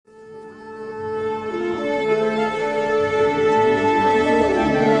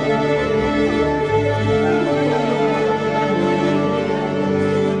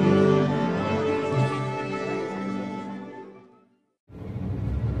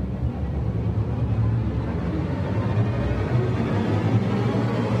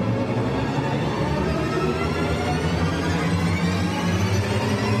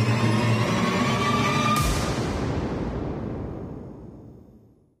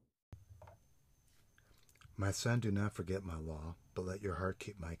My son, do not forget my law, but let your heart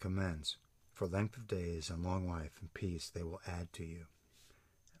keep my commands. For length of days and long life and peace they will add to you.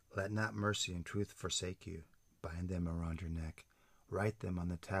 Let not mercy and truth forsake you. Bind them around your neck. Write them on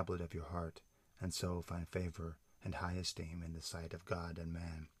the tablet of your heart, and so find favor and high esteem in the sight of God and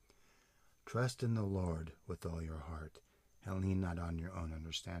man. Trust in the Lord with all your heart, and lean not on your own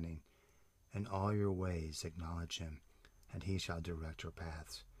understanding. In all your ways acknowledge him, and he shall direct your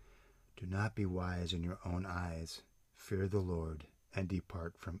paths. Do not be wise in your own eyes. Fear the Lord, and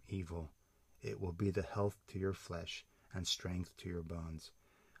depart from evil. It will be the health to your flesh and strength to your bones.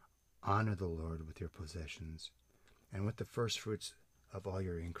 Honor the Lord with your possessions, and with the firstfruits of all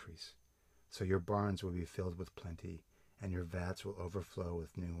your increase. So your barns will be filled with plenty, and your vats will overflow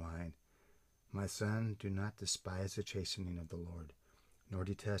with new wine. My son, do not despise the chastening of the Lord, nor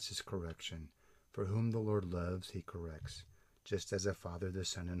detest his correction. For whom the Lord loves, he corrects, just as a father the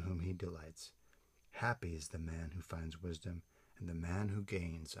son in whom he delights. Happy is the man who finds wisdom, and the man who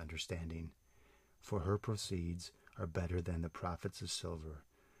gains understanding. For her proceeds are better than the profits of silver,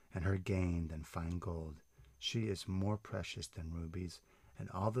 and her gain than fine gold. She is more precious than rubies, and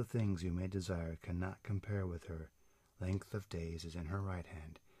all the things you may desire cannot compare with her. Length of days is in her right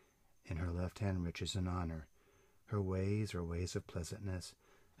hand, in her left hand riches and honor. Her ways are ways of pleasantness,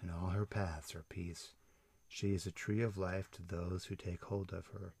 and all her paths are peace. She is a tree of life to those who take hold of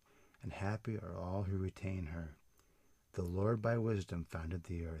her, and happy are all who retain her. The Lord by wisdom founded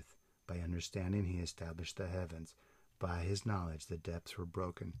the earth. By understanding he established the heavens. By his knowledge the depths were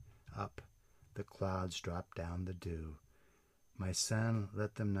broken up. The clouds dropped down the dew. My son,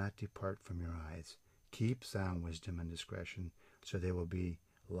 let them not depart from your eyes. Keep sound wisdom and discretion, so they will be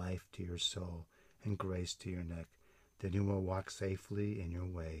life to your soul and grace to your neck. Then you will walk safely in your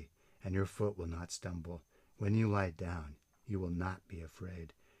way, and your foot will not stumble. When you lie down, you will not be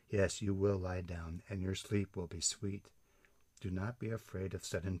afraid. Yes, you will lie down, and your sleep will be sweet. Do not be afraid of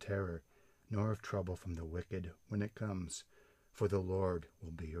sudden terror, nor of trouble from the wicked when it comes. For the Lord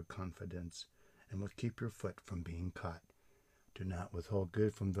will be your confidence, and will keep your foot from being caught. Do not withhold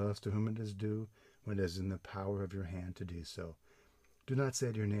good from those to whom it is due, when it is in the power of your hand to do so. Do not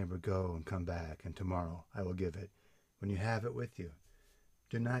say to your neighbor, go and come back, and tomorrow I will give it, when you have it with you.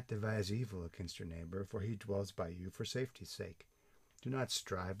 Do not devise evil against your neighbor, for he dwells by you for safety's sake. Do not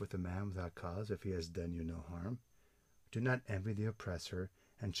strive with a man without cause, if he has done you no harm. Do not envy the oppressor,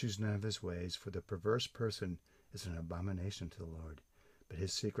 and choose none of his ways, for the perverse person is an abomination to the Lord, but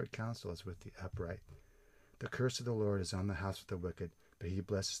his secret counsel is with the upright. The curse of the Lord is on the house of the wicked, but he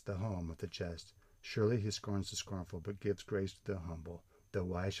blesses the home of the just. Surely he scorns the scornful, but gives grace to the humble. The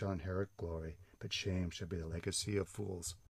wise shall inherit glory, but shame shall be the legacy of fools.